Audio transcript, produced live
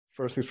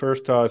First things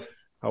first, Todd.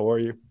 How are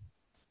you?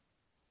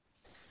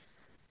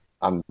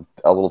 I'm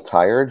a little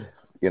tired,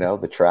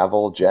 the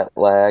travel, jet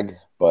lag,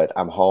 but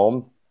I'm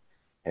home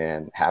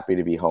and happy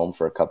to be home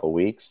for a couple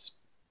weeks.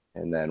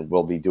 And then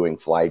we'll be doing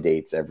fly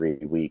dates every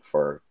week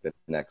for the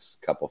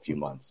next couple few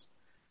months.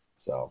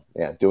 So,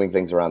 yeah, doing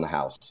things around the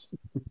house.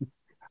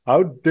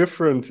 How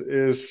different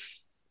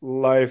is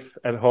life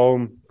at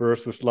home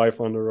versus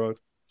life on the road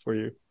for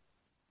you?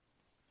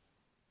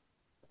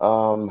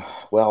 Um,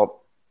 well,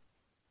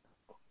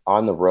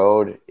 on the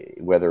road,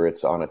 whether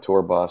it's on a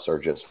tour bus or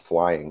just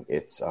flying,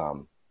 it's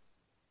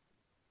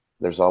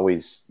there's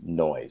always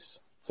noise.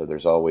 So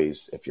there's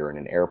always, if you're in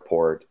an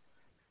airport,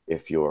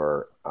 if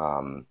you're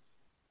in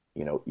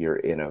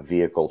a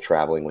vehicle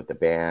traveling with the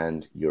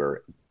band,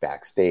 you're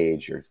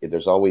backstage,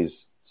 there's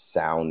always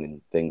sound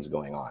and things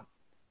going on.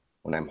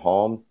 When I'm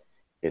home,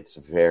 it's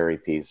very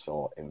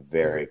peaceful and Yeah.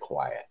 very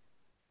quiet.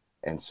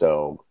 And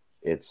so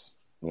it's,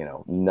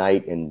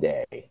 night and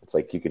day. It's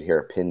like you could hear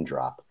a pin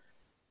drop,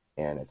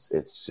 and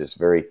it's just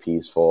very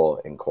peaceful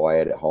and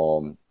quiet at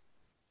home.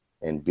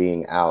 And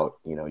being out,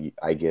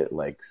 I get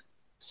like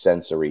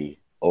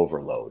sensory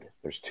overload.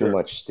 There's too Sure.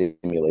 much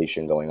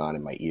stimulation going on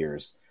in my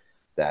ears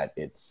that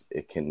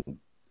it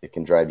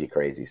can drive you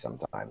crazy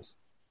sometimes.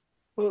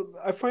 Well,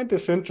 I find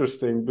this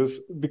interesting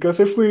because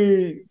if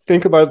we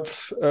think about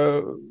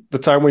the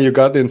time when you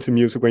got into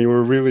music when you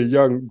were really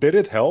young, did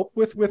it help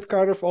with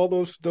kind of all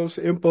those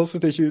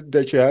impulses that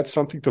you had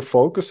something to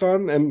focus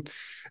on? And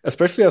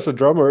especially as a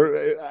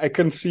drummer, I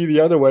can see the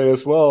other way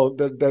as well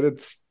that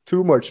it's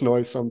too much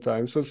noise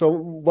sometimes. So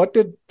what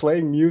did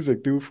playing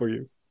music do for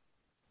you?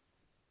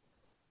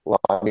 Well,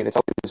 I mean, it's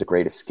always a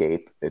great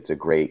escape. It's a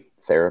great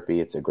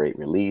therapy. It's a great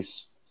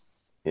release.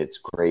 It's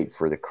great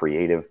for the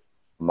creative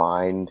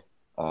mind.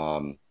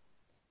 Um,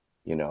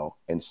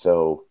 and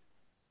so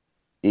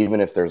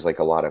even if there's like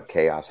a lot of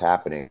chaos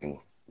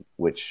happening,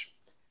 which,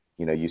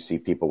 you see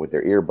people with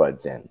their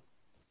earbuds in,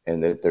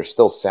 and there's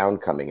still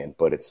sound coming in,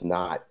 but it's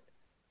not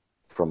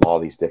from all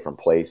these different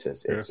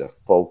places. Yeah. It's a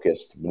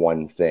focused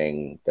one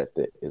thing that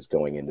is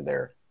going into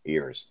their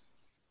ears.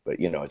 But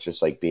it's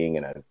just like being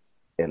in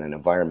an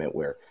environment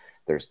where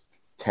there's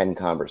 10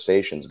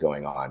 conversations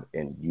going on,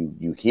 and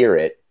you hear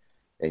it,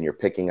 and you're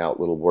picking out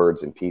little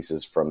words and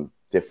pieces from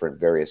different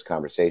various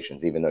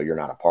conversations, even though you're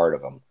not a part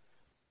of them.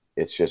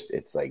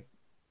 It's like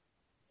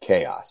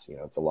chaos.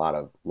 It's a lot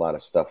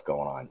of stuff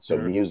going on. So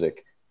Yeah.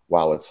 music,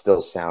 while it's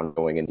still sound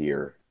going into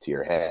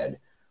your head,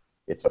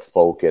 it's a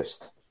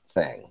focused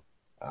thing.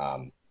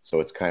 So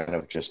it's kind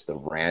of just the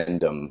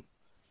random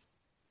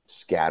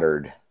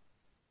scattered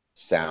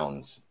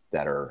sounds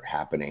that are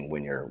happening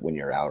when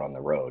you're out on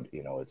the road.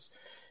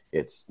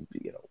 It's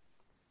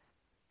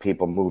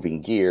people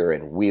moving gear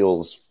and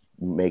wheels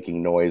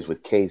making noise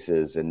with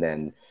cases, and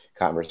then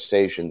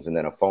conversations, and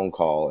then a phone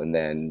call, and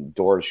then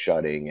doors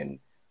shutting, and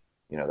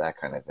that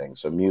kind of thing.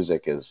 So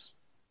music is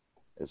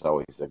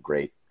always a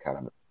great kind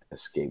of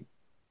escape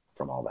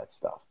from all that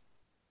stuff.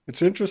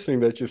 It's interesting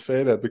that you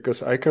say that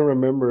because I can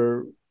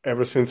remember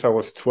ever since I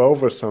was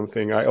 12 or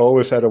something, I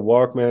always had a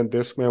Walkman,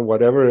 Discman,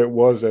 whatever it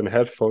was, and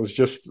headphones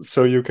just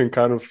so you can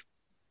kind of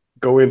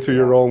go into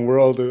your Yeah, own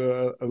world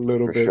a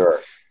little for bit.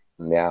 sure.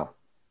 Yeah.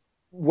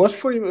 What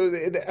for you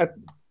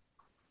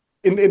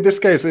in this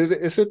case,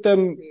 is it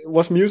then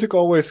was music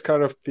always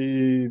kind of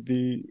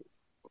the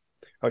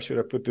how should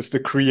I put this? The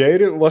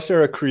creative, was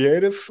there a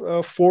creative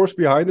force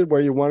behind it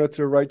where you wanted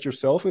to write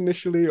yourself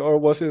initially, or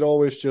was it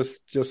always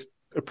just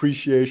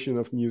appreciation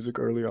of music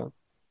early on?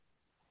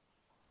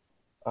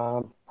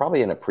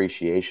 Probably an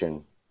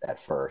appreciation at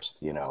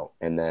first,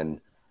 and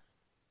then,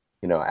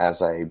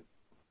 as I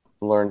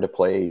learned to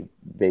play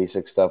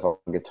basic stuff on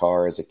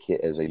guitar as a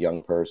kid, as a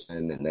young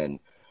person, and then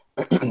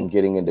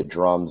getting into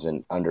drums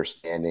and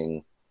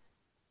understanding,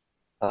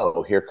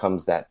 oh, here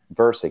comes that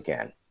verse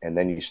again. And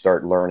then you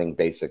start learning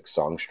basic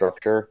song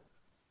structure,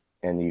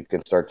 and you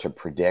can start to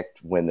predict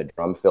when the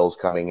drum fill's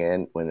coming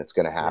in, when it's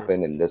going to Sure.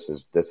 happen, and this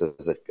is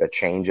a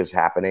change is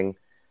happening.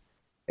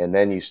 And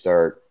then you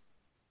start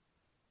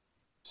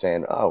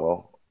saying, oh,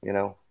 well,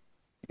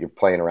 you're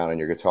playing around on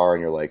your guitar,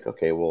 and you're like,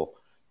 okay, well,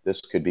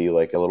 this could be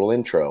like a little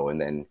intro,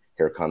 and then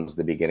here comes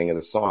the beginning of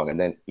the song, and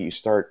then you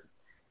start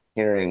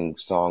hearing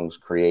songs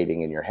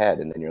creating in your head,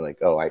 and then you're like,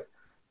 oh, I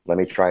let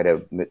me try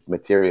to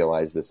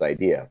materialize this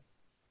idea.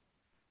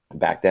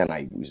 Back then,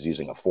 I was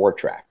using a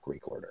 4-track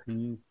recorder,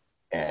 Mm.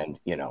 and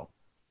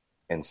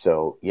and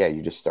so yeah,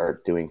 you just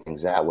start doing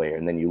things that way,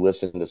 and then you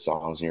listen to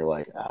songs, and you're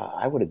like,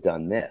 I would have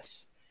done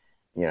this,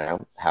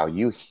 how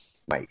you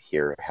might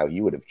hear how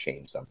you would have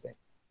changed something.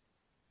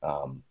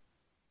 Um,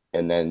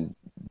 and then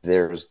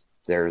there's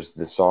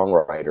the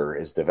songwriter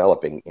is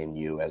developing in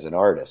you as an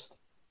artist,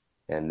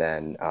 and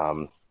then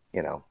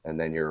and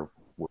then you're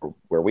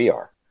where we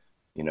are.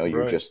 You're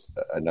Right. just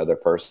another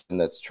person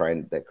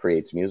that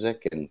creates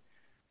music, and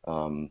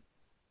um,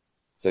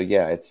 so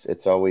yeah,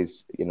 it's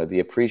always the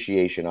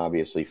appreciation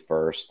obviously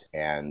first,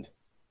 and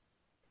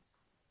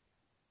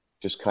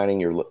just kind of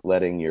you're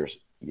letting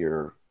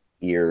your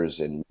ears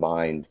and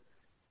mind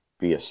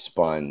be a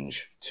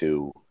sponge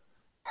to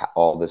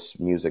all this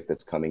music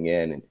that's coming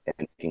in and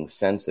making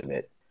sense of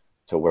it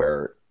to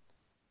where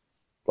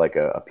like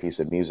a piece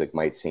of music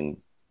might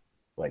seem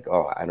like,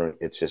 oh, I don't,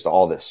 it's just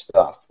all this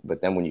stuff.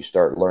 But then when you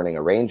start learning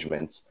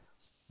arrangements,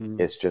 Mm.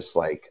 it's just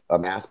like a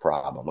math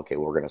problem. Okay,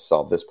 well, we're going to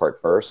solve this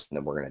part first, and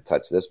then we're going to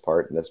touch this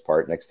part and this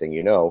part. Next thing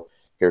you know,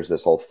 here's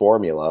this whole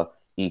formula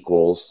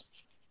equals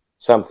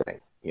something,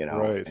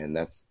 Right. and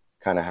that's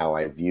kind of how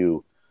I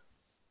view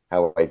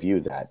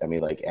that. I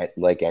mean,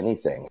 like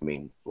anything. I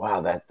mean,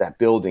 wow, that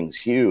building's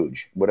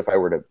huge. What if I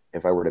were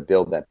to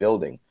build that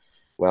building?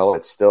 Well,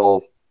 it's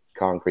still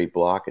concrete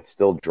block. It's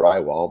still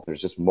drywall.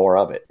 There's just more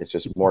of it. It's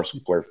just more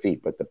square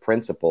feet, but the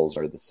principles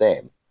are the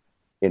same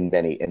in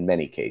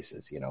many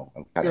cases.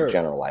 I'm kind of Sure.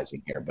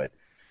 generalizing here, but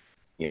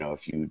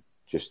if you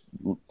just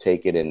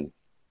take it in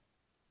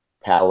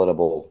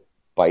palatable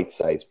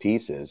bite-sized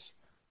pieces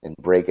and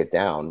break it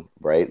down,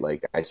 right?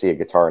 Like I see a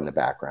guitar in the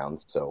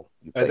background, so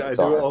you play I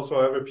do guitar.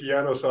 also have a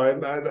piano, so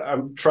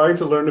I'm trying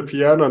to learn the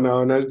piano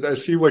now, and I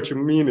see what you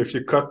mean. If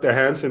you cut the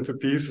hands into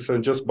pieces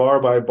and just bar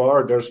by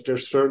bar, there's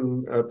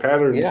certain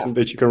patterns Yeah,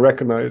 that you can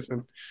recognize.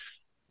 And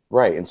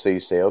right. And so you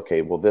say,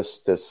 okay, well,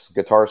 this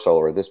guitar solo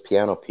or this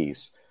piano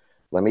piece,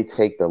 let me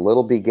take the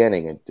little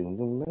beginning and dun,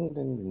 dun, dun,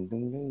 dun, dun,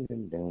 dun, dun,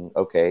 dun, dun.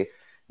 Okay,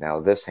 now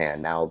this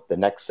hand, now the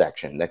next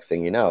section. Next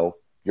thing you know,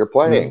 you're mm,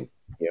 playing.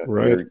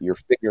 right. You're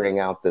figuring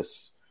out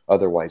this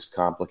otherwise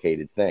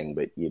complicated thing,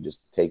 but you just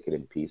take it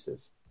in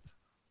pieces.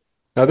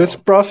 Now, this So,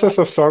 process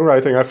of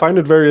songwriting, I find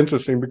it very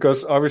interesting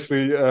because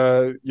obviously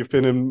you've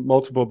been in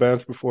multiple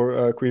bands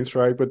before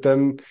Queensrÿche, but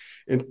then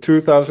in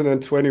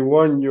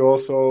 2021 you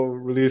also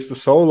released a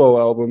solo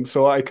album.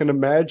 So I can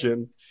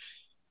imagine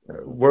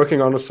mhm.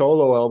 working on a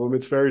solo album,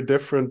 it's very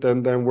different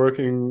than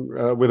working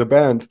with a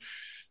band.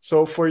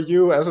 So for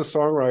you as a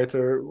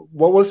songwriter,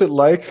 what was it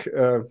like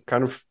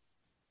kind of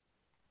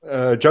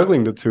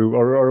juggling the two,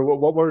 or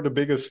what were the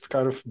biggest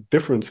kind of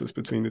differences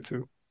between the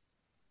two?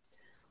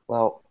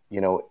 Well,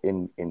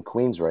 in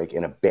Queensryche,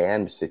 in a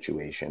band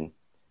situation,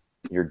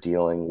 you're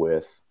dealing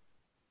with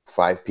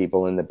five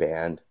people in the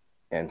band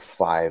and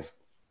five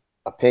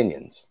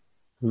opinions.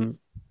 Mm,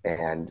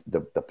 And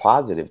the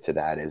positive to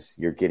that is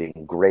you're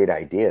getting great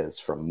ideas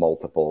from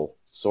multiple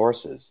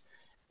sources.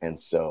 And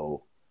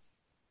so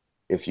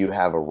if you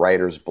have a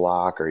writer's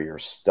block or you're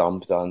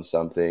stumped on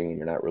something and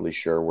you're not really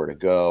sure where to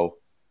go,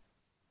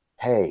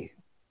 hey,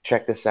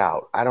 check this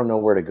out. I don't know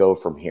where to go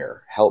from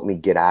here. Help me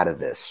get out of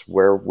this.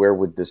 Where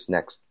would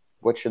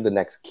what should the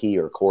next key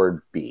or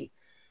chord be?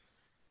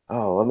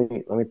 Oh,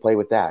 let me play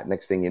with that.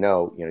 Next thing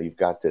you've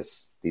got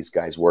these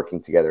guys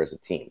working together as a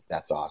team.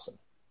 That's awesome.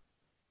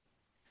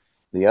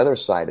 The other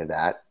side of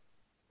that,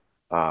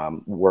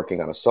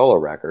 working on a solo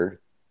record,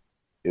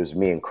 it was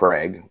me and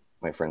Craig,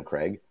 my friend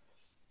Craig.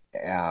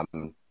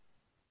 Um,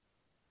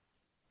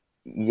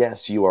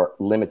 yes, you are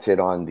limited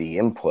on the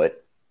input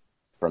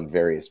from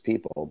various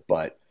people,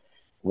 but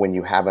when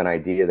you have an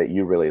idea that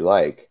you really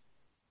like,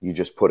 you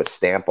just put a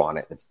stamp on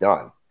it. It's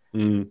done.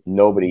 mm,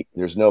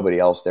 There's nobody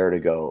else there to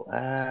go,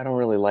 I don't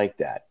really like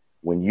that.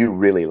 When you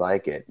really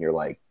like it, you're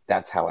like,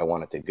 that's how I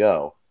want it to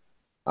go.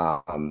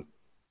 Um,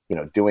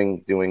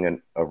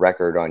 doing a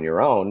record on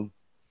your own,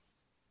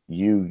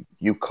 you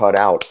cut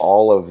out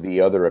all of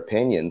the other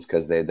opinions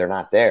because they're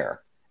not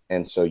there,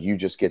 and so you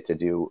just get to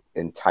do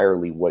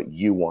entirely what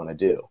you want to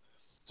do.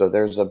 So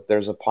there's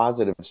a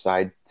positive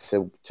side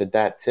to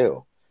that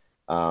too.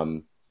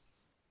 Um,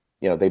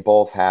 they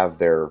both have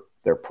their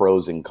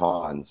pros and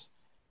cons,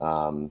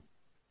 um,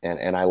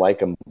 and I like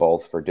them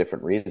both for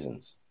different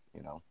reasons.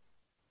 You know,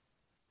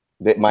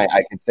 that my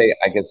I could say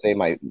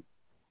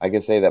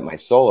that my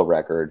solo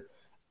record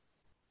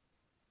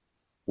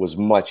was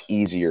much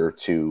easier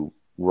to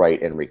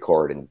write and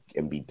record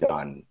and be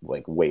done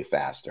like way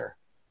faster.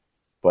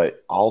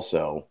 But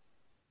also,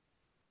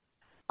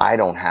 I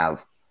don't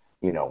have,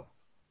 you know,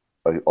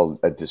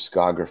 a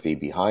discography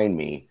behind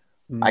me.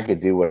 I mm. could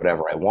do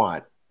whatever I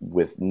want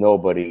with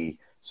nobody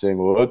saying,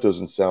 well, that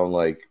doesn't sound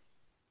like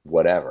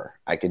whatever.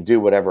 I can do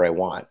whatever I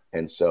want.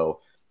 And so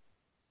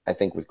I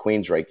think with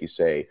Queensryche, you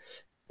say,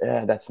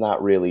 that's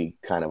not really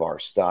kind of our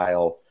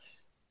style.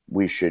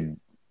 We should,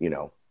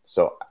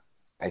 so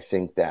I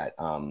think that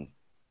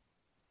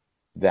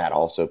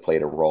also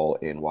played a role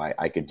in why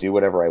I could do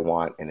whatever I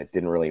want, and it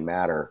didn't really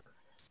matter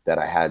that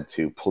I had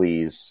to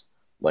please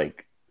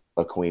like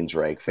a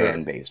Queensryche Sure.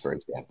 fan base, for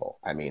example.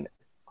 I mean,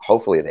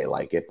 hopefully they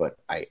like it, but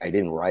I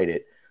didn't write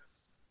it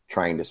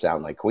trying to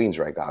sound like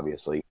Queensryche,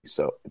 obviously.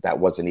 So that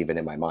wasn't even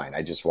in my mind.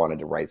 I just wanted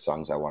to write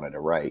songs I wanted to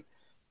write,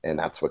 and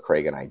that's what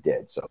Craig and I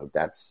did. So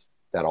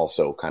that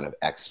also kind of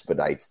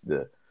expedites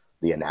the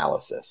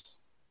analysis.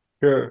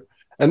 Sure.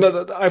 And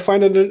I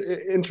find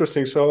it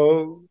interesting.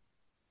 So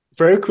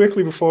very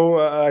quickly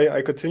before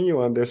I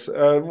continue on this,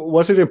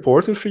 was it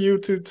important for you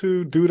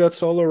to do that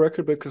solo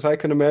record? Because I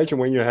can imagine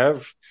when you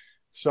have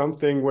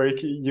something where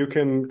you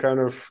can kind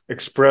of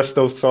express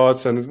those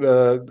thoughts and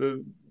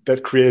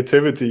that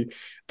creativity,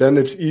 then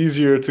it's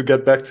easier to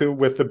get back to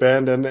with the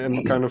band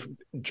and kind of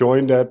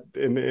join that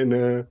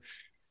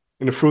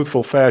in a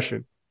fruitful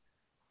fashion.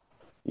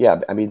 Yeah,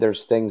 I mean,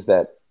 there's things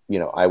that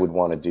I would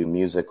want to do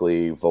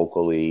musically,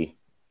 vocally,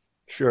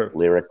 Sure.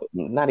 lyrically,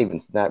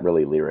 not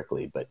really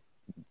lyrically, but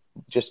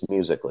just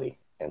musically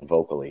and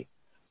vocally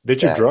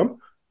Did you that, drum?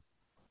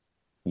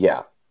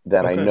 yeah,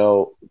 that I Okay.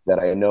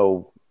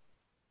 know,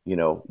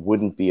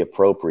 wouldn't be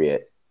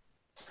appropriate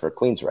for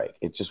Queensrÿche.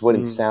 It just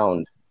wouldn't Mm,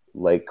 sound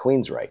like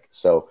Queensrÿche.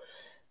 So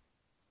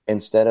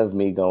instead of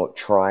me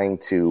trying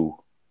to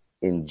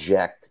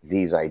inject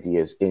these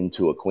ideas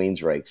into a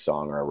Queensrÿche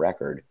song or a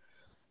record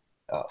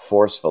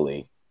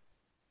forcefully,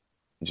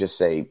 just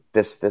say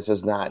this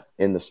is not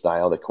in the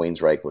style that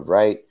Queensrÿche would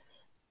write.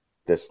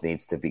 This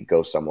needs to be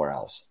go somewhere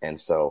else. And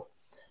so,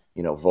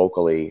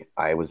 vocally,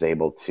 I was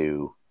able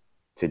to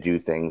do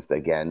things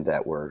again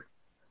that were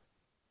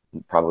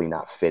probably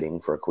not fitting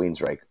for a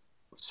Queensrÿche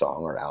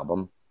song or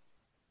album,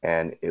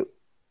 and it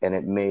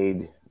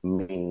made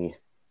me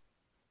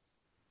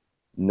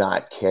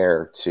not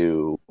care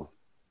to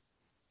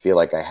feel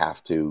like I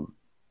have to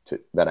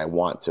that I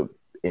want to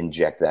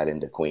inject that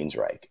into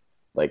Queensrÿche.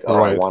 Like, oh,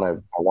 right. I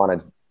want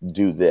to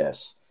do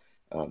this.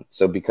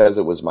 So because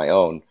it was my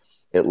own,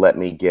 it let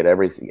me get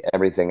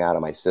everything out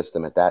of my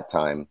system at that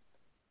time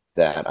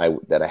that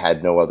I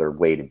had no other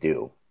way to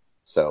do.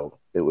 So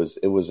it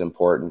was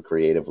important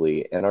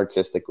creatively and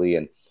artistically,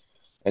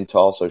 and to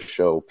also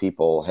show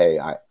people, hey,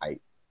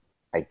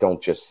 I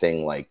don't just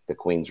sing like the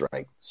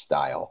Queensrÿche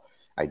style.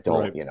 I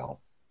don't, Right.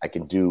 I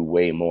can do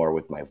way more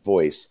with my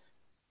voice.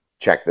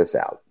 Check this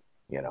out,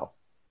 you know.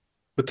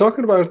 But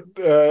talking about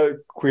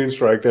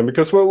Queensrÿche then,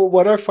 because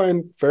what I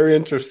find very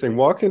interesting,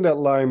 walking that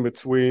line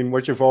between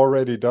what you've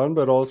already done,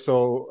 but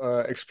also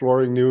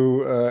exploring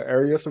new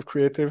areas of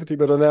creativity,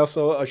 but then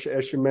also,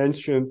 as you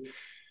mentioned,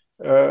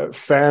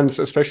 fans,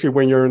 especially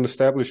when you're an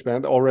established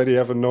band, already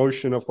have a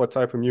notion of what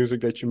type of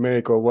music that you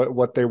make or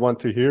what they want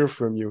to hear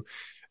from you.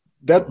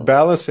 That Hmm.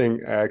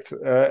 balancing act,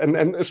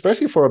 and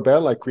especially for a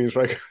band like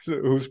Queensrÿche,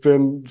 who's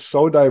been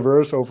so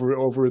diverse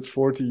over its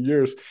 40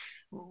 years,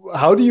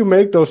 how do you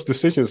make those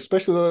decisions?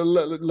 Especially,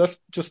 let's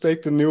just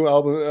take the new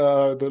album,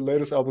 the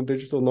latest album,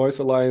 Digital Noise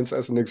Alliance,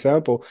 as an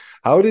example.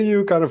 How do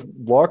you kind of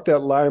walk that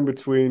line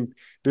between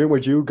doing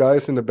what you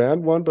guys in the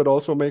band want, but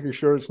also making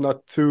sure it's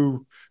not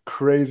too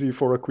crazy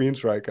for a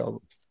Queensrÿche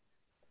album?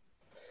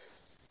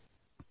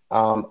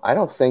 I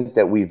don't think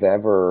that we've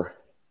ever,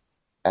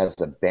 as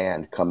a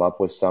band, come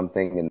up with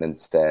something and then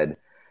said,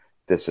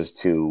 "This is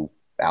too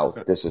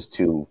Okay. out. This is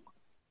too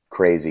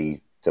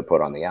crazy to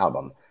put on the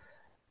album."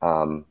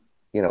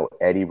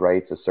 Eddie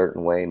writes a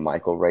certain way,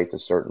 Michael writes a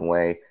certain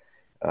way,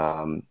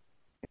 um,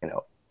 you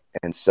know,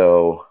 and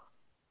so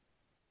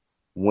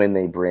when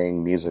they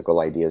bring musical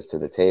ideas to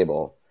the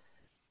table,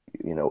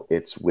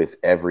 it's with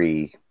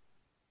every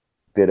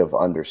bit of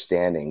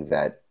understanding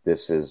that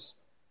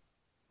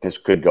this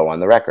could go on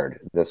the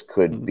record. This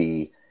could Mhm.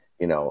 be,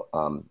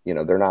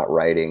 they're not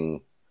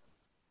writing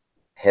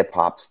hip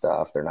hop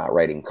stuff. They're not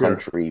writing Sure.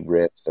 country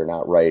riffs. They're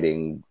not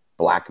writing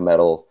black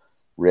metal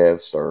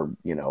riffs or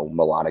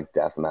melodic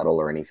death metal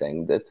or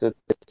anything. It's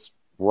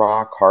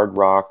rock, hard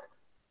rock,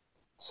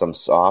 some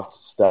soft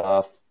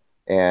stuff,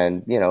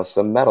 and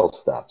some metal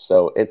stuff.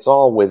 So it's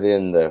all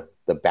within the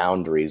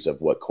boundaries of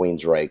what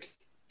Queensryche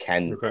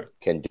can Okay.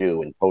 can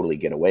do and totally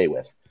get away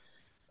with.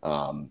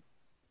 Um,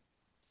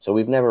 so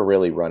we've never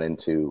really run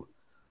into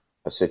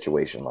a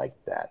situation like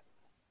that.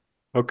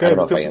 I Okay. don't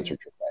know if I Because answered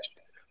your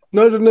question.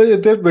 no, no, no, you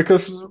did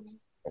because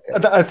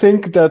Okay. I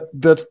think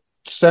that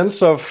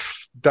sense of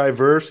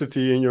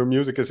diversity in your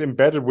music is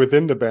embedded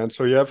within the band.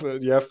 So you have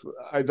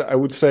I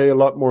would say a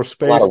lot more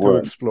A lot space of to room.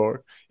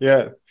 explore.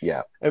 Yeah,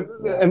 Yeah. and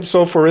Yeah. and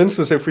so for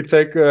instance, if we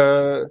take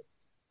a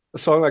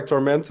song like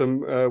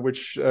Tormentum,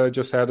 which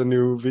just had a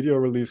new video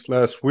release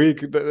last week,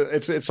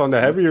 it's on the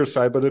Mhm. heavier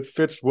side, but it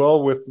fits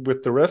well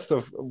with the rest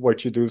of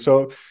what you do.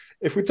 So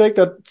if we take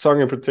that song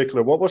in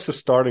particular, what was the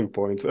starting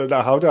point?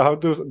 How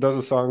does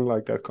a song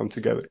like that come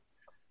together?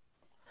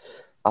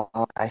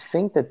 I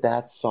think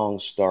that song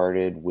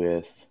started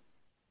with,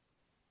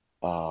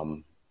 let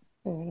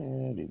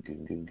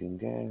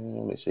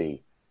me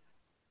see.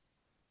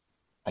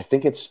 I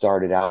think it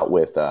started out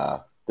with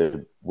the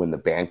when the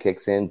band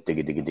kicks in,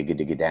 digga digga digga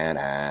digga da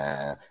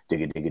da,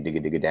 digga digga digga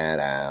digga da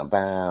da,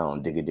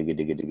 bound, digga digga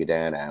digga digga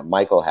da da.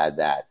 Michael had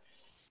that.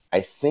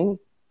 I think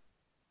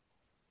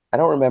I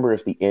don't remember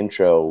if the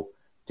intro.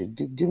 I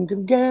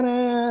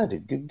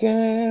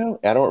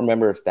don't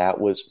remember if that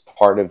was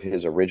part of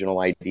his original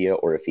idea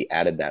or if he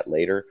added that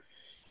later.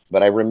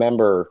 But I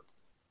remember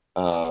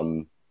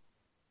um,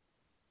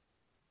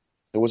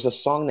 there was a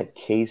song that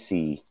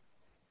Casey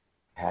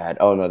had.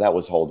 Oh no, that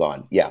was Hold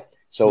On. Yeah.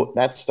 So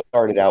that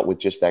started out with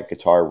just that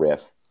guitar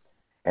riff,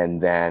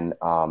 and then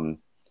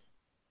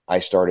I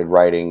started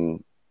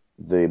writing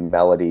the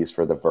melodies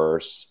for the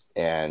verse,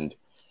 and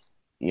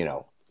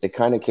it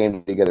kind of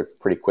came together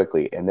pretty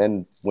quickly. And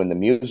then when the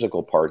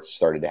musical parts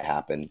started to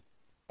happen,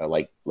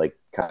 like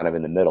kind of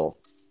in the middle,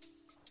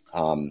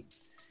 um,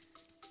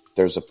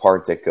 there's a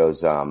part that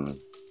goes,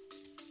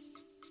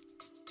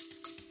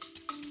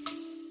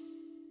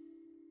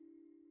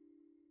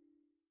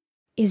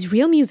 Is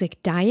real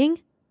music dying?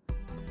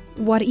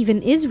 What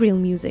even is real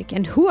music,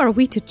 and who are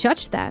we to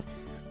judge that?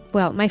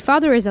 Well, my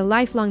father is a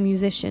lifelong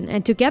musician,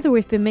 and together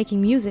we've been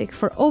making music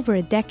for over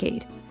a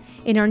decade.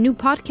 In our new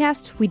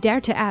podcast, we dare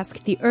to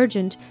ask the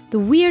urgent, the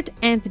weird,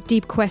 and the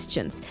deep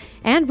questions,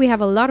 and we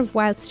have a lot of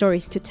wild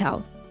stories to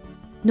tell.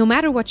 No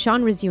matter what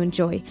genres you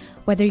enjoy,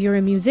 whether you're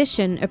a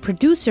musician, a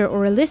producer,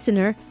 or a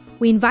listener,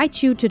 we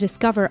invite you to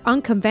discover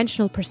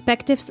unconventional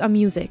perspectives on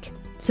music.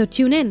 So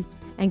tune in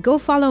and go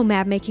follow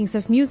Mad Makings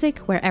of Music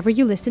wherever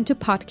you listen to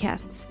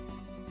podcasts.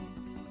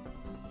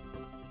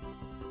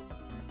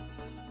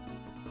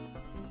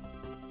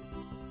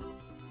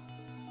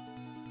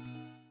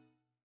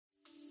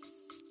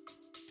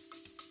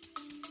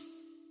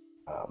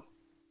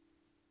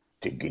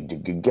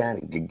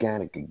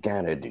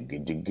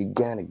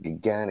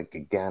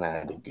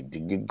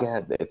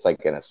 It's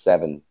like in a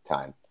 7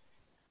 time.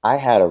 I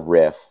had a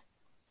riff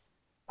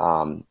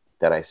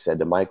that I said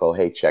to Michael,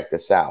 hey, check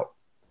this out.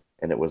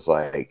 And it was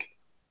like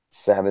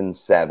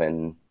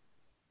 7/7.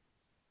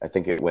 I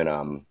think it went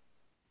 1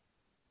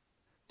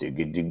 2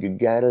 3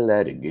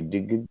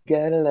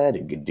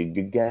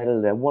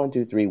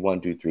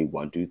 1 2 3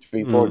 1 2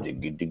 3 4.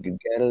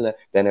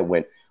 Then it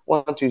went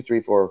 1 2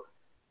 3 4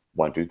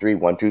 1 2 3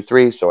 1 2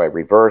 3. So I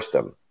reversed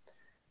them,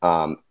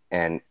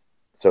 and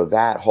so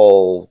that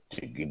whole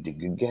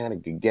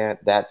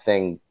that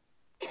thing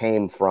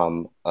came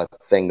from a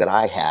thing that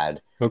I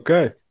had.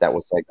 Okay. That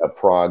was like a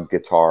prog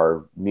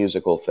guitar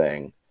musical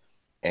thing,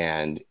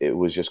 and it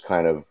was just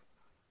kind of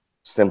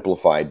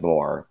simplified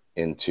more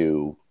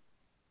into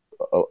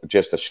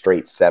just a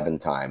straight 7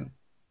 time.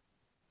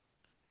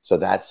 So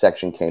that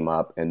section came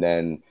up, and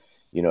then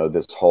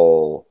this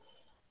whole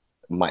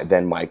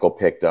then Michael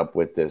picked up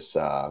with this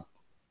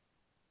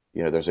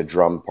there's a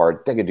drum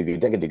part, and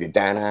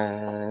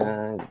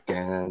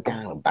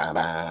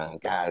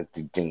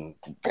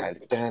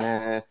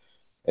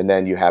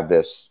then you have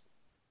this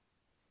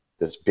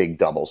big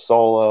double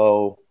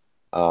solo.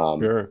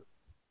 Sure.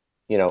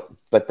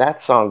 But that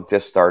song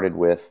just started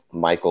with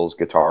Michael's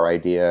guitar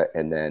idea,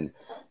 and then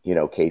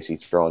Casey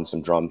throwing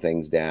some drum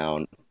things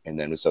down, and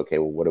then it's okay.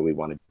 Well, what do we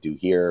want to do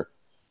here?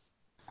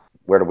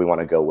 Where do we want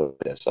to go with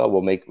this?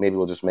 Oh, maybe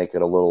we'll just make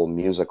it a little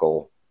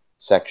musical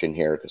section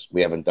here, because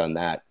we haven't done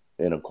that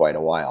in quite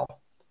a while.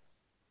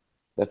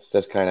 That's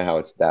kind of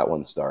how that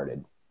one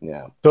started.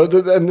 Yeah. So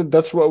and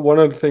that's what one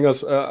of the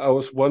things I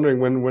was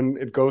wondering when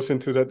it goes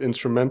into that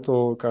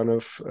instrumental kind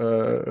of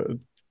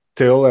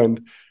tail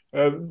end.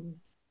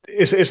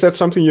 Is that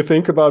something you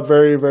think about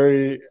very,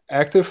 very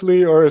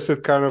actively, or is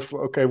it kind of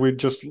okay? We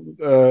just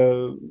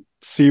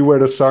see where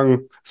the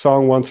song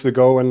wants to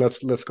go, and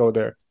let's go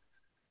there.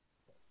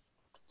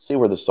 See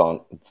where the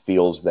song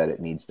feels that it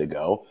needs to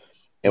go,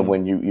 and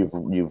when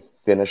you've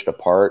finished a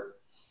part,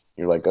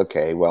 you're like,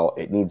 okay, well,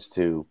 it needs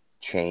to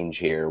change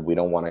here. We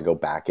don't want to go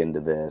back into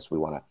this. We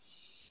want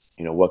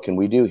to, what can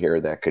we do here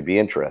that could be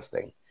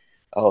interesting?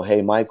 Oh,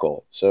 hey,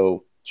 Michael,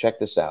 so check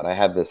this out. I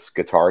have this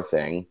guitar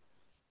thing,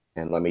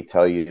 and let me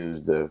tell you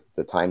the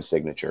time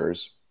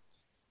signatures.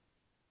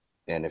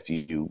 And if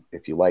you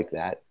like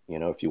that,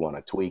 if you want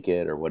to tweak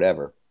it or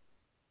whatever.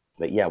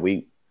 But yeah,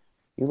 you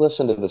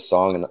listen to the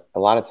song, and a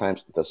lot of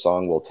times the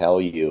song will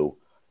tell you,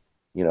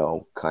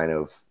 kind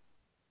of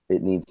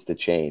it needs to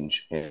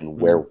change,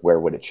 and where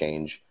would it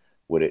change?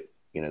 Would it,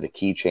 the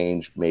key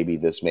change? Maybe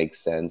this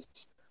makes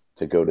sense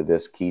to go to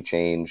this key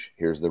change.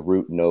 Here's the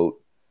root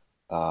note.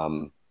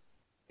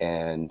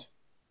 And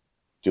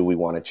do we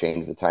want to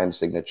change the time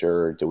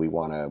signature? Do we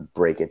want to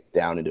break it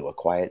down into a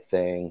quiet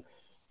thing?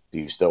 Do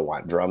you still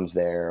want drums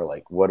there?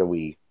 Like,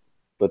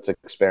 let's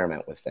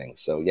experiment with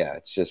things. So yeah,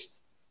 it's just,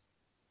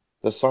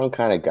 the song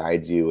kind of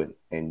guides you,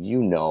 and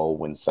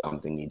when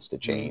something needs to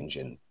change.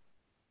 And,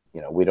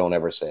 we don't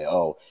ever say,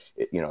 oh,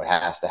 it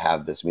has to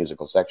have this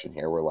musical section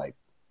here. We're like,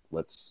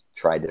 let's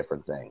try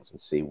different things and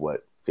see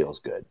what feels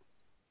good.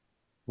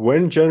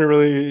 When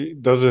generally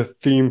does a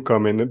theme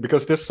come in?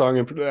 Because this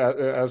song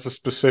has a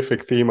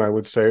specific theme, I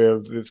would say.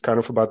 It's kind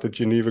of about the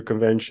Geneva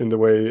Convention, the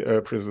way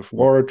prisoners of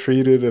war are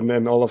treated,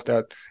 and all of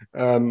that.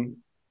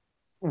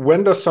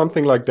 When does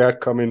something like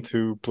that come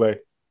into play?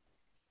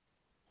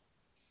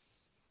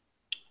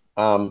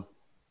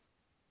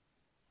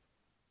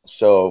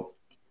 So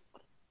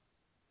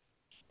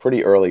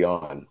pretty early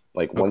on,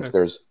 like once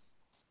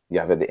you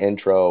have the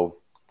intro,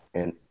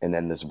 and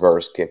then this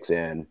verse kicks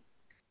in,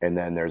 and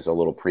then there's a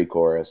little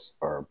pre-chorus,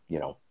 or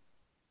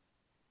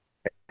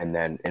and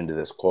then into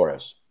this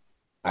chorus,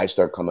 I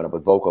start coming up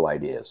with vocal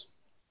ideas.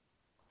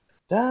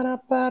 Da da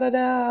ba da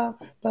da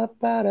ba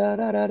ba da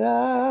da da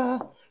da.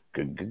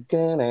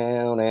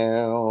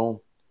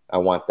 I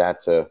want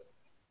that to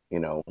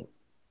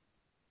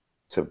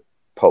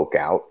poke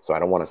out, so I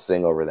don't want to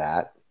sing over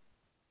that.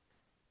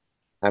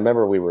 I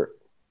remember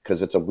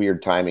because it's a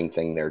weird timing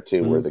thing there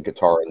too, where the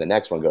guitar in the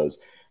next one goes,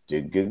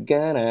 and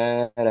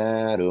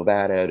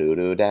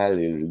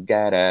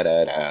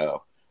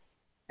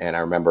I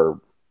remember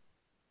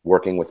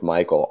working with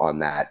Michael on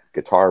that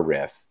guitar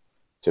riff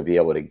to be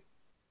able to,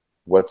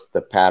 what's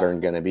the pattern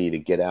going to be to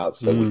get out,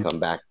 so we come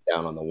back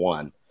down on the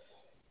one.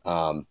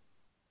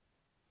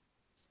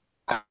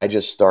 I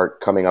just start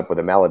coming up with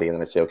a melody, and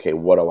then I say, okay,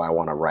 what do I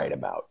want to write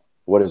about?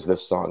 What does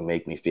this song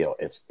make me feel?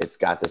 It's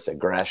got this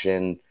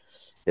aggression.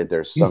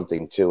 There's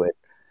something to it.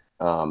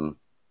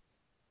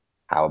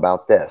 How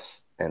about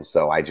this? And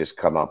so I just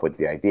come up with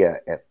the idea.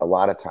 And a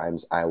lot of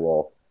times I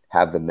will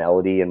have the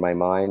melody in my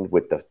mind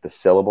with the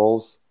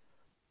syllables,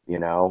 you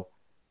know,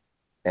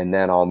 and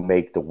then I'll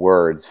make the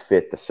words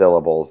fit the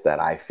syllables that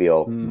I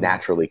feel Mm.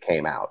 naturally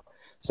came out.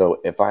 So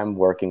if I'm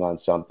working on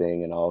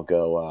something and I'll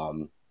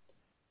go,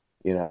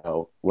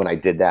 when I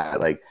did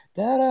that, like,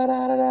 da, da,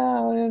 da, da,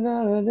 da,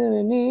 da, da,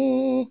 da,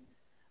 da,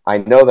 I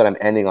know that I'm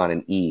ending on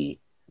an E.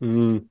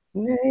 Mm.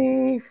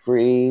 Nay,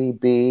 free,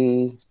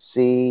 B,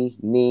 C,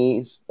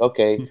 knees.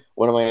 Okay,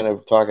 what am I going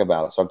to talk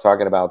about? So I'm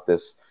talking about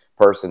this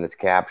person that's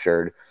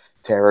captured,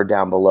 terror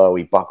down below.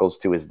 He buckles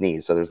to his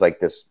knees. So there's like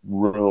this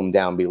room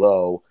down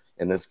below,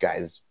 and this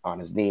guy's on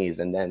his knees.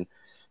 And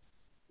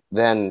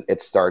then I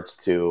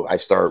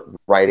start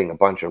writing a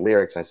bunch of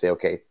lyrics. And I say,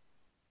 okay,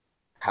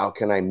 how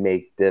can I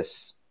make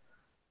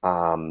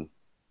um,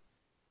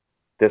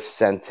 this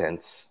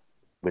sentence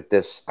with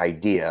this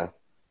idea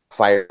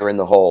fire in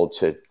the hole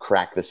to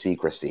crack the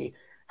secrecy?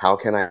 How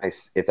can I,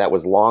 if that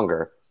was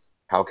longer,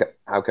 how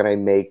can I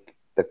make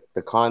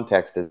the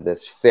context of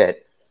this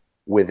fit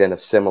within a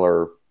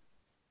similar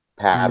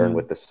pattern Mm.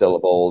 with the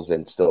syllables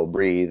and still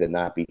breathe and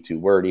not be too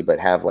wordy, but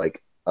have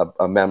like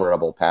a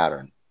memorable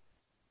pattern?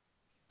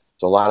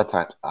 So a lot of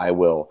times I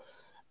will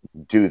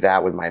do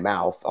that with my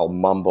mouth. I'll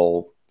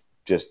mumble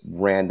just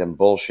random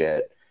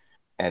bullshit,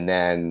 and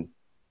then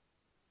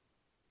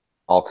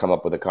I'll come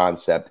up with a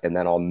concept, and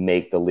then I'll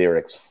make the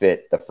lyrics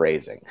fit the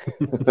phrasing.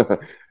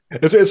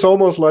 It's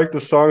almost like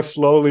the song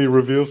slowly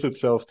reveals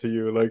itself to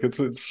you. Like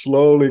it's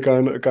slowly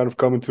kind of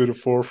coming to the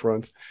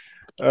forefront.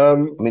 I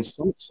mean,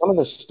 some of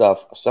the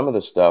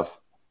stuff,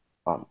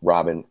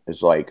 Robin,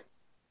 is like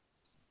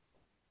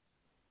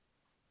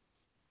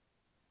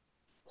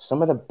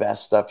some of the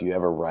best stuff you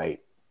ever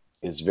write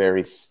is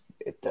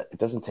it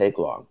doesn't take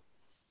long.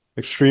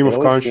 Extreme It of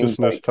always seems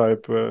consciousness like,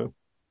 type.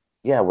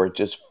 yeah, where it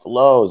just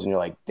flows and you're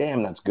like,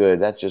 damn, that's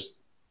good.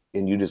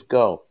 And you just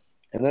go.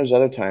 And there's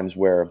other times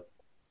where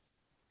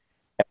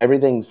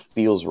everything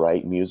feels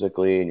right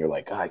musically and you're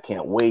like, oh, I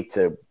can't wait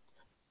to,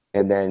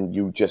 and then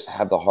you just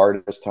have the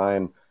hardest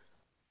time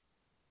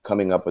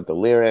coming up with the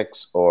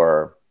lyrics,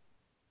 or,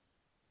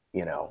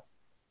 you know,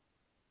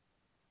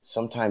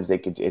 sometimes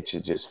it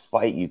should just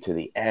fight you to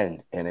the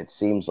end. And it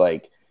seems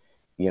like,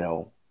 you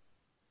know,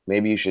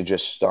 maybe you should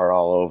just start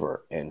all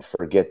over and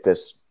forget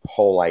this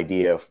whole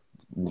idea of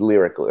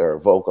lyrically or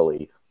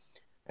vocally,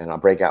 and I'll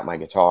break out my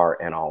guitar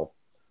and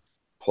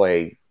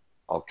play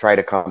I'll try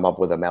to come up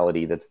with a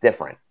melody that's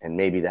different, and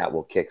maybe that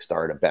will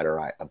kickstart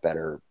a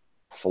better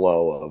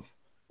flow of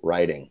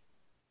writing.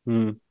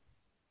 Hmm.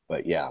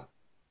 But yeah,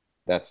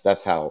 that's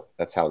how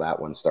that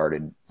one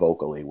started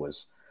vocally,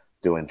 was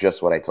doing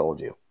just what I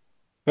told you.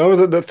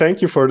 No,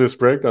 thank you for this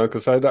breakdown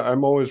because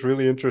I'm always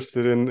really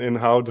interested in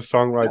how the Yeah.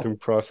 songwriting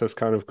process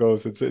kind of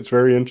goes. It's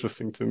very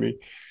interesting to me.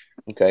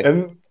 Okay.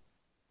 And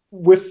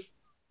with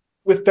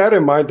with that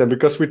in mind, then,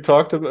 because we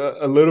talked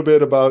a little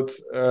bit about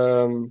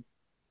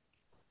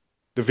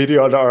the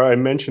video, or I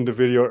mentioned the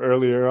video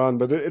earlier on,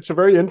 but it's a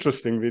very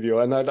interesting video,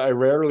 and I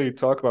rarely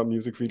talk about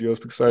music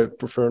videos because I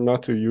prefer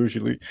not to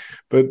usually.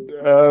 But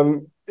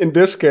in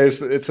this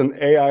case, it's an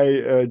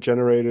AI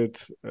generated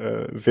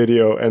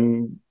video,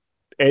 and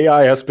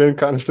AI has been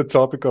kind of the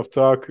topic of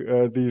talk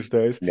these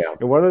days. Yeah.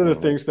 And one of the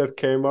Hmm. things that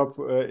came up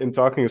in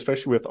talking,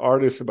 especially with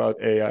artists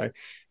about AI,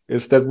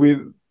 is that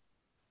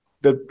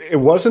it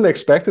wasn't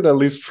expected, at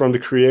least from the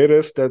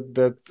creatives,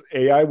 that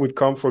AI would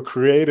come for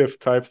creative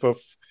type of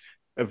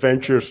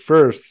adventures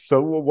first.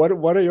 So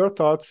what are your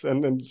thoughts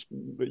and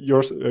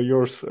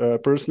yours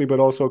personally, but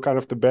also kind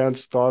of the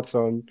band's thoughts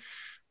on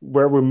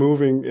where we're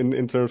moving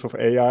in terms of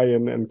AI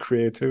and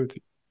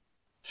creativity?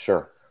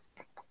 Sure.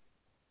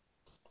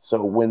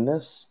 So when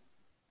this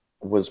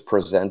was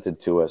presented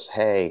to us,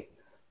 hey,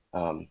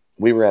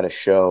 we were at a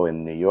show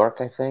in New York,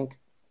 I think,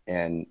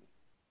 and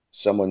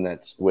someone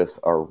that's with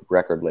our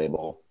record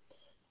label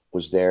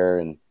was there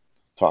and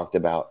talked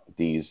about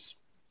these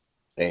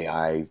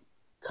AI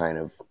kind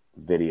of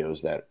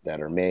videos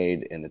that are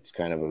made, and it's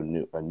kind of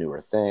a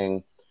newer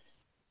thing.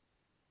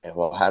 And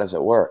well, how does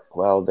it work?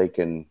 Well, they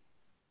can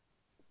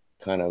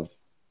kind of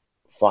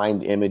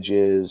find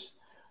images,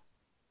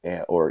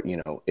 or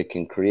it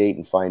can create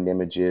and find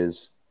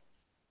images,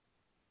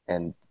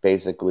 and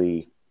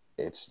basically,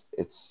 it's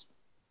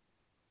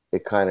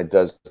it kind of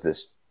does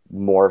this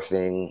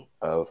morphing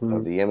of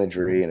Mm. the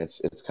imagery, and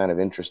it's kind of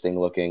interesting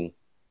looking.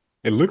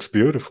 It looks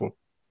beautiful.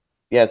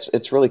 Yeah,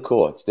 it's really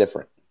cool. It's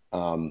different.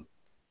 Um,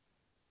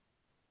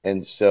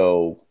 and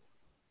so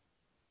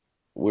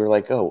we're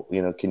like, oh,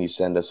 can you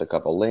send us a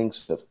couple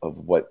links of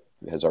what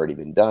has already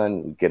been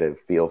done? We get a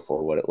feel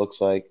for what it looks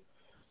like.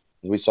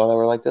 We saw that,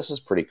 we're like, this is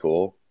pretty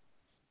cool.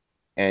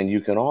 And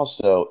you can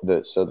also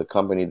the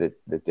company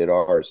that did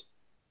ours,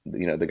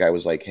 the guy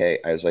was like, hey,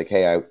 I was like,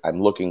 hey,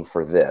 I'm looking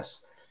for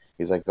this.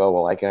 He's like, oh,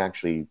 well, I can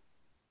actually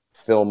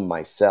film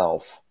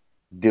myself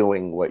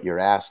doing what you're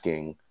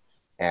asking,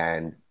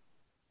 and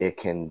it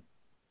can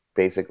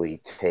basically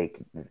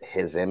take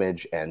his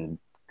image and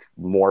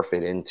morph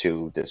it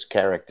into this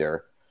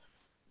character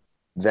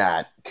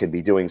that could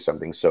be doing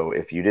something. So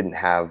if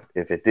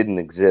it didn't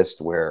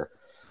exist where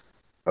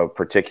a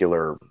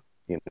particular,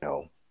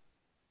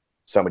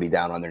 somebody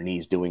down on their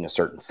knees doing a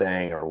certain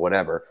thing or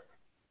whatever,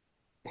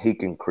 he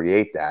can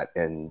create that,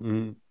 and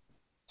Mm,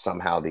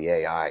 somehow the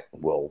AI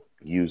will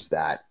use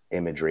that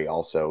imagery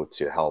also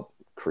to help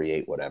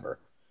create whatever.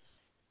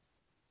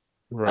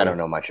 I right. don't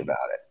know much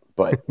about it,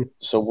 but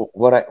so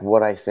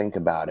what I think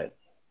about it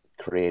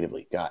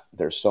creatively, God,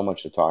 there's so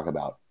much to talk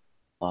about.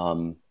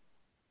 Um,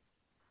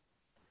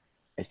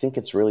 I think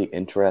it's really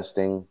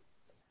interesting.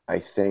 I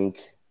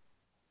think,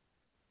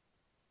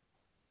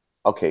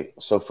 okay,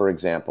 so for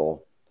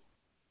example,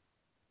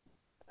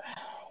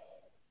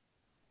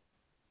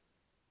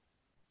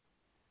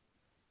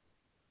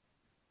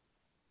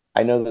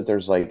 I know that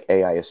there's like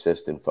AI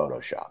assist in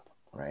Photoshop,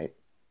 right?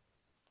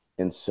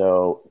 And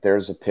so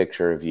there's a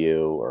picture of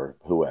you or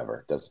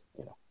whoever does,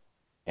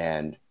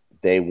 and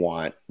they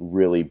want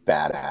really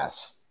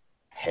badass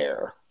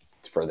hair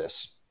for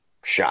this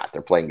shot.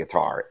 They're playing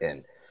guitar,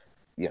 and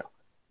you know,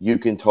 you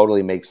can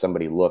totally make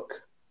somebody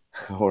look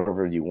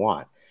however you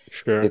want.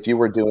 Sure. If you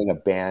were doing a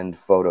band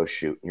photo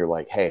shoot, and you're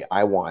like, hey,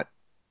 I want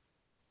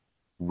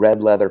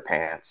red leather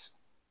pants,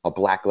 a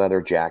black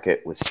leather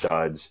jacket with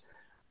studs.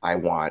 I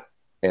want,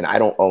 and I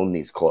don't own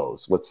these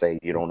clothes. Let's say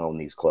you don't own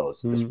these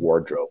clothes, this Mm,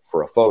 wardrobe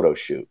for a photo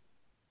shoot.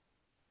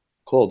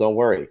 Cool, don't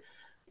worry.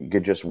 You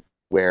could just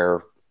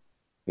wear,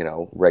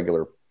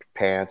 regular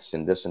pants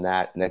and this and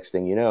that. Next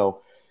thing you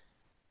know,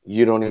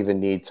 you don't even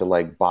need to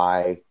like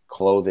buy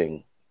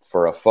clothing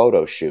for a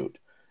photo shoot.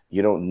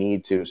 You don't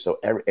need to.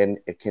 And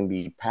it can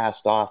be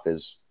passed off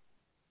as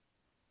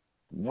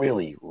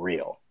really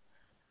real.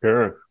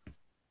 sure.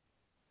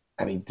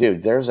 I mean,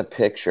 dude, there's a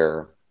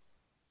picture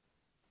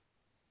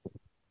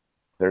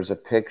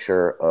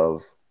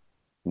of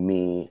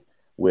me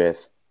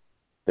with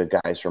the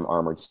guys from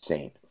Armored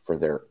Saint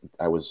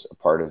I was a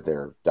part of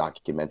their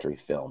documentary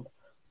film.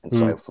 And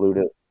so I Mm, flew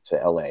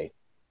to LA,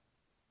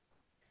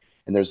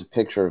 and there's a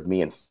picture of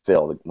me and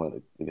Phil, one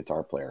of the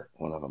guitar player,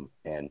 one of them.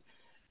 And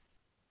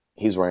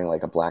he's wearing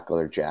like a black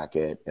leather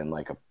jacket and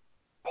like a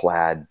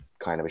plaid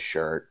kind of a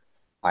shirt.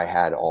 I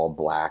had all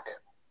black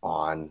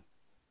on.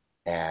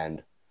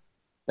 And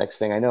next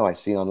thing I know, I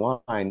see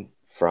online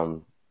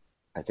from,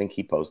 I think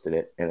he posted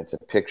it, and it's a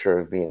picture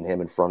of me and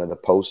him in front of the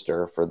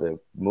poster for the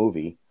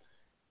movie.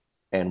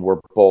 And we're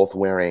both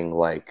wearing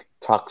like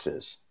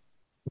tuxes,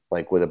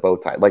 like with a bow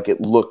tie. Like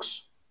it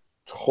looks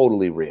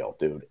totally real,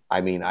 dude.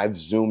 I mean, I've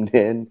zoomed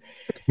in.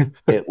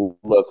 It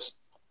looks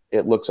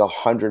it looks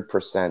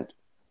 100%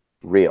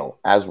 real.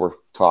 As we're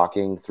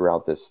talking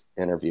throughout this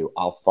interview,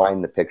 I'll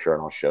find the picture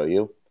and I'll show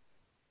you,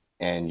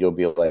 and you'll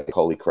be like,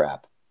 "Holy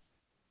crap!"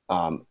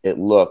 It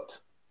looked,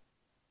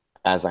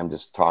 as I'm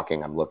just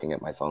talking, I'm looking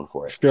at my phone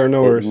for it. sure,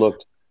 no It worries.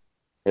 looked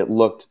it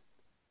looked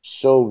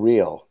so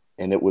real,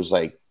 and it was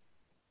like,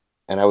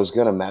 and I was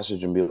gonna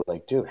message and be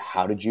like, "Dude,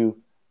 how did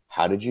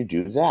you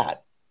do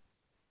that?"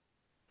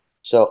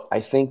 So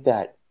I think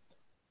that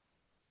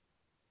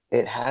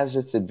it has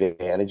its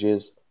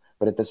advantages,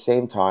 but at the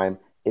same time,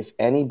 if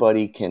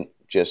anybody can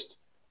just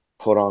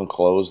put on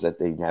clothes that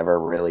they never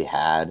really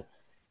had,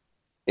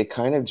 it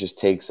kind of just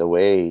takes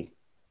away,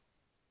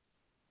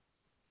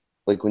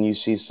 like when you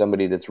see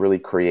somebody that's really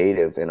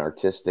creative and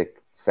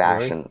artistic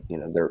Right. fashion,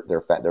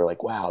 they're fat, they're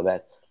like, wow,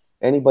 that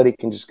anybody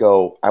can just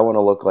go, I want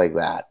to look like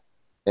that.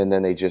 And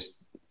then they just,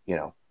 you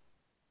know,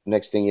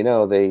 next thing you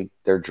know,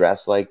 they're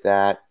dressed like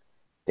that.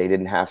 They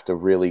didn't have to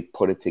really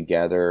put it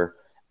together.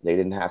 They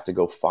didn't have to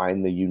go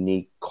find the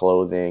unique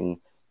clothing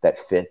that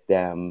fit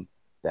them,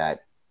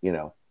 that, you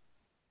know.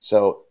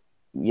 So,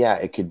 yeah,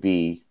 it could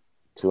be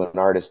to an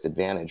artist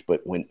advantage,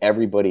 but when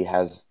everybody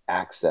has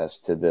access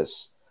to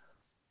this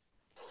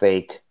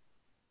fake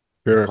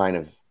Sure. kind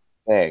of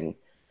thing,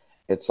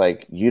 it's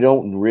like you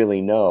don't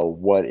really know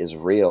what is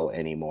real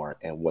anymore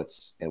and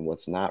what's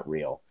not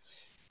real.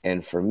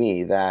 And for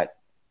me, that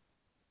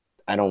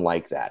I don't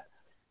like that.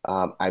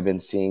 I've been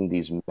seeing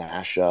these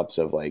mashups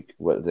of like,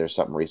 there's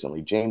something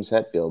recently. James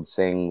Hetfield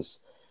sings.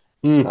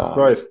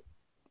 Um, Right.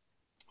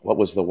 what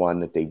was the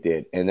one that they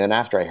did? And then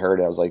after I heard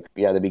it, I was like,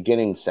 yeah, the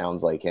beginning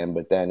sounds like him,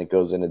 but then it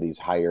goes into these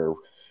higher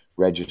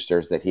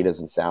registers that he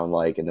doesn't sound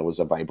like, and there was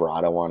a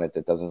vibrato on it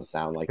that doesn't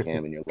sound like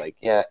him, and you're like,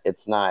 yeah,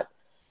 it's not.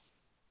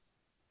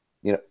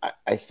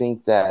 I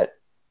think that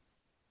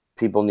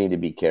people need to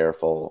be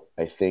careful.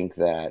 I think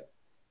that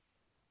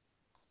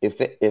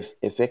if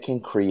it can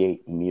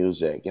create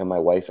music, my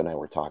wife and I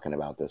were talking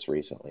about this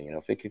recently.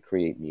 If it could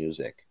create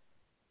music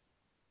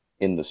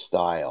in the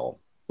style,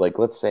 like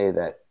let's say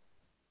that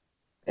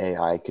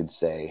AI could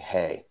say,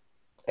 "Hey,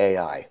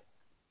 AI,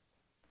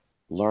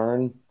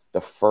 learn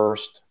the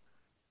first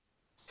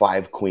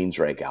 5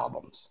 Queensrÿche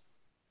albums,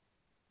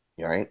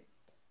 all right,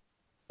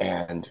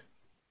 and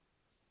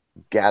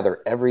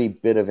gather every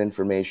bit of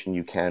information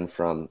you can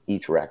from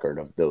each record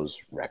of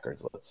those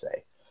records, let's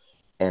say,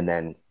 and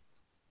then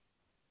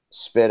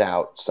spit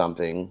out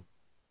something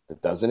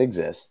that doesn't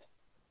exist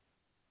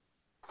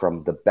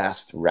from the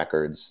best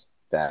records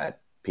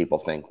that people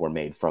think were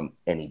made from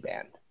any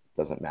band.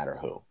 Doesn't matter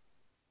who.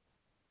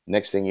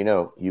 Next thing you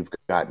know, you've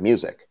got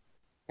music,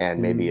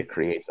 and maybe Mm. it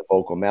creates a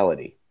vocal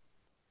melody.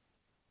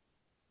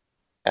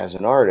 As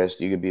an artist,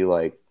 you could be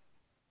like,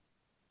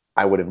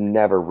 I would have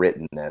never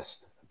written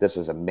this. This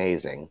is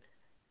amazing.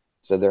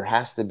 So there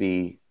has to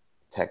be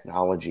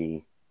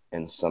technology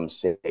and some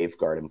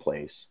safeguard in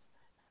place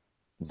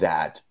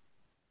that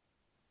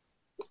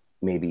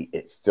maybe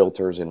it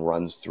filters and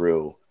runs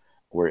through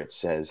where it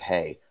says,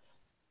 hey,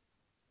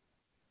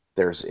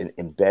 there's an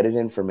embedded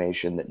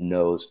information that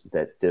knows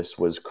that this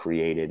was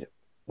created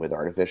with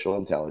artificial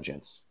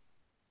intelligence,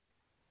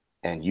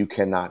 and you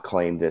cannot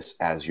claim this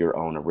as your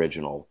own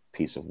original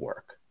piece of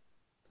work.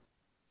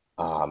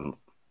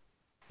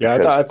 Yeah,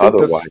 Because I think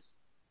that's. otherwise,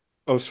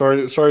 Oh,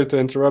 sorry to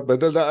interrupt,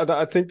 but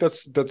I think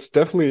that's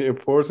definitely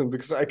important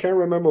because I can't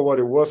remember what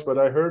it was, but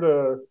I heard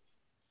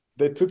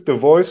they took the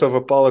voice of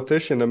a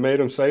politician and made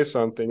him say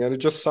something, and it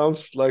just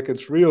sounds like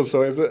it's real.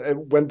 So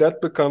when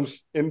that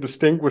becomes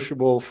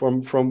indistinguishable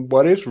from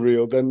what is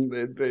real, then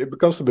it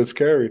becomes a bit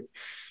scary.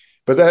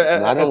 But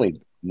not only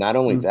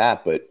mm,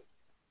 that, but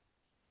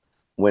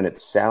when it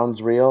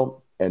sounds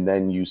real and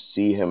then you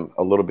see him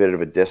a little bit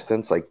of a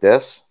distance like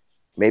this,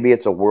 maybe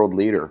it's a world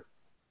leader,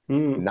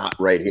 mm, not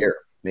right here.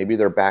 Maybe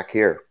they're back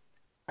here.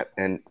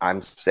 And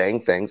I'm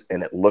saying things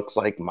and it looks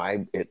like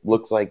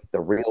the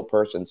real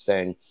person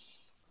saying,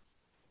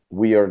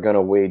 we are going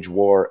to wage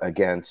war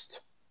against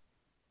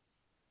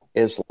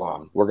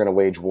Islam. We're going to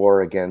wage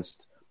war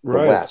against the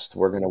right. West.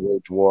 We're going to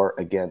wage war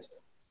against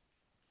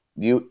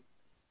you.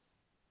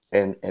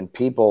 And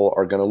people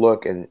are going to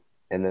look and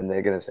then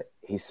they're going to say,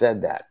 he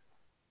said that.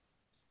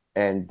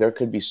 And there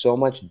could be so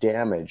much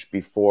damage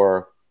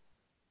before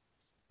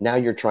now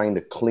you're trying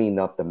to clean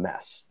up the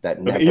mess that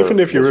I mean, even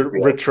never if you was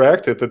real.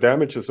 retract it, the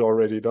damage is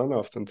already done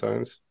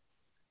oftentimes.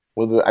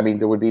 Well, I mean,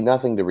 there would be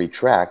nothing to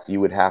retract.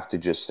 You would have to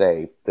just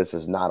say, this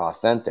is not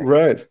authentic.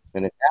 Right.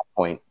 And at that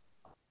point,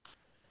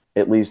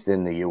 at least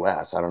in the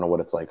US, I don't know what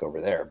it's like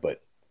over there,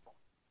 but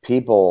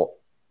people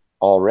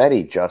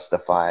already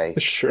justify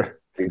Sure.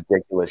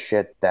 ridiculous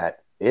shit that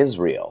is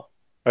real.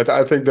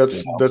 I think You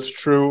know? that's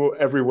true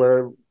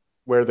everywhere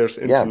where there's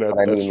Yeah, but internet.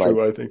 I That's mean, like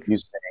true, I think. you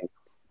saying,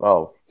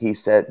 oh, he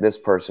said this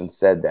person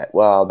said that.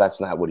 Well, that's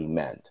not what he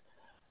meant.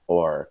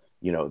 Or,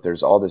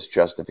 there's all this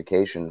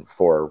justification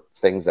for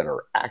things that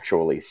are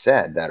actually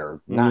said that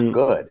are not Mm,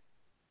 good.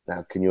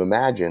 Now, can you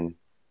imagine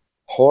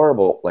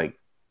horrible, like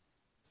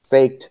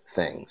faked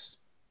things?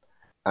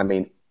 I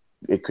mean,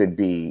 it could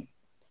be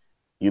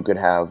you could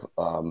have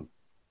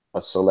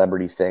a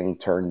celebrity thing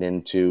turned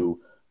into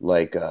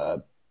like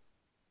an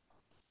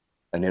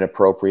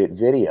inappropriate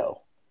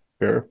video,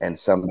 sure. and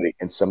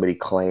somebody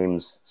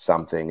claims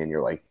something, and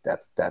you're like,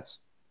 that's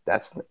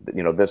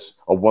this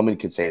a woman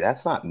could say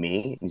that's not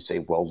me, and you say,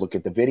 well, look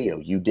at the video,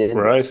 you did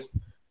Right. this,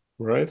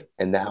 Right.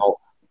 and now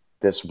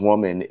this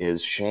woman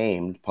is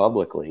shamed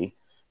publicly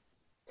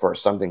for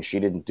something she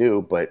didn't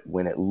do. But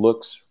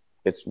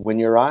it's when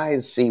your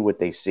eyes see what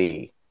they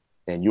see,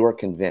 and you're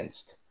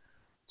convinced,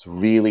 it's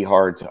really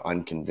hard to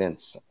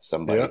unconvince Yeah.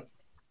 somebody.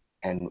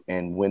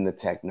 And when the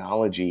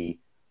technology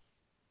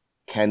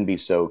can be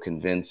so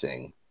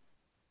convincing,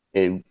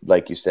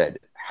 like you said,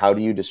 how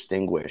do you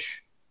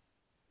distinguish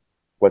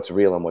what's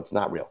real and what's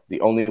not real? The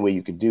only way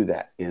you could do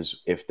that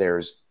is if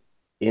there's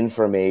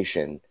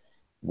information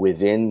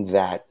within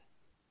that,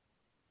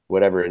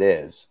 whatever it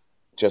is,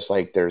 just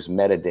like there's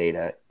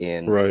metadata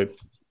in Right.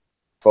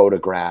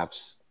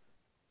 photographs,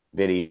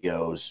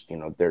 videos,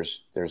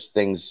 there's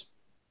things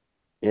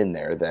in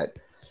there that,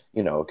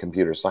 a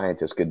computer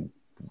scientist could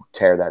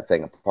tear that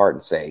thing apart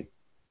and say,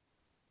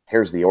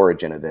 here's the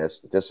origin of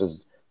this. This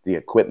is the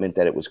equipment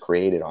that it was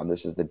created on.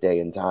 This is the day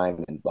and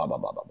time, and blah, blah,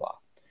 blah, blah, blah.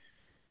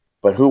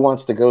 But who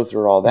wants to go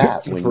through all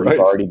that when you've Right.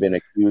 already been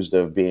accused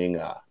of being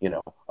a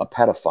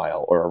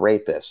pedophile or a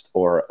rapist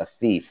or a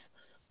thief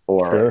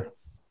or Sure.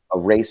 a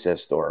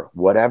racist or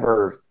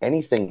whatever,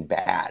 anything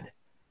bad?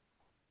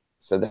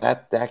 So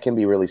that can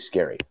be really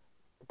scary.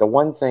 The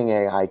one thing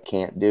AI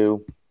can't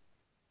do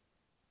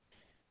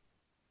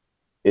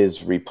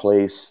is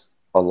replace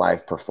a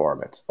live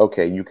performance.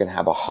 Okay, you can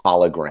have a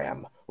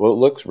hologram. Well, it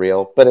looks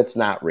real, but it's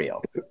not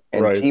real.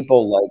 And Right.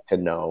 people like to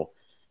know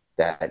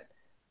that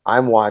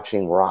I'm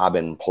watching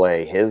Robin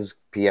play his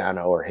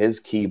piano or his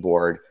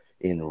keyboard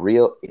in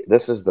real.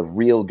 This is the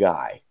real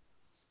guy.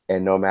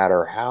 And no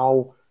matter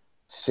how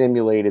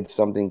simulated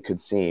something could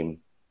seem,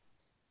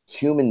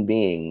 human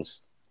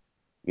beings,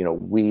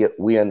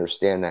 we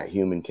understand that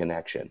human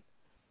connection.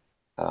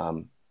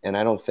 And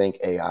I don't think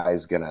AI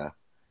is going to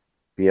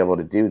be able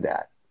to do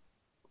that.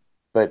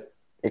 But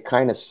it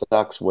kind of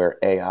sucks where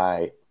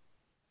AI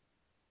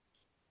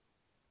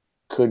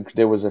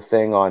there was a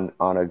thing on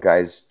a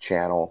guy's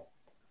channel,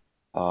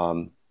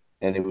 and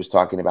it was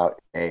talking about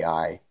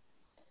AI,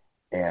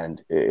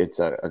 and it's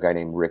a guy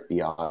named Rick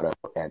Beato,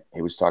 and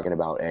he was talking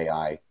about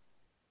AI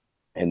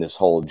and this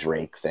whole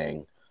Drake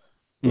thing.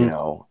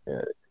 Mm,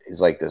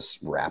 He's like this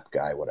rap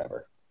guy,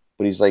 whatever,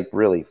 but he's like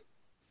really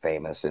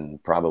famous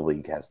and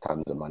probably has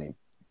tons of money,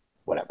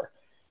 whatever.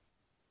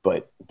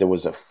 But there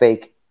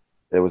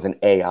was an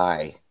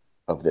AI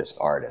of this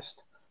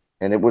artist,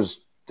 and it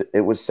was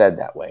said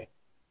that way.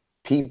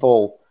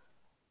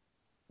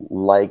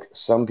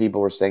 Some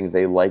people were saying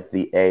they liked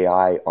the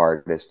AI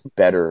artist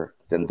better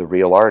than the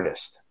real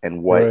artist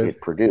and what Right.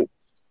 it produced.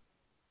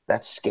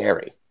 That's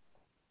scary,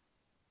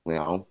 you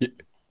know.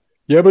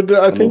 Yeah, but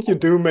I I mean, think you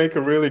do make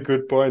a really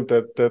good point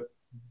that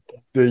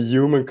the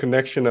human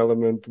connection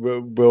element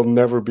will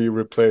never be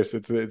replaced.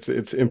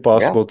 It's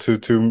yeah, impossible to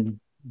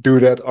do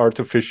that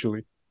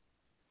artificially.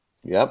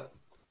 yep,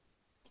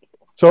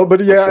 So,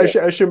 but for yeah, sure.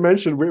 as you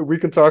mentioned, we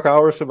can talk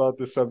hours about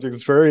this subject.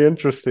 It's very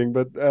interesting.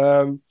 But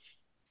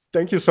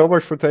thank you so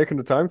much for taking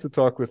the time to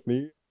talk with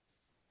me.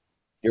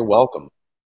 You're welcome.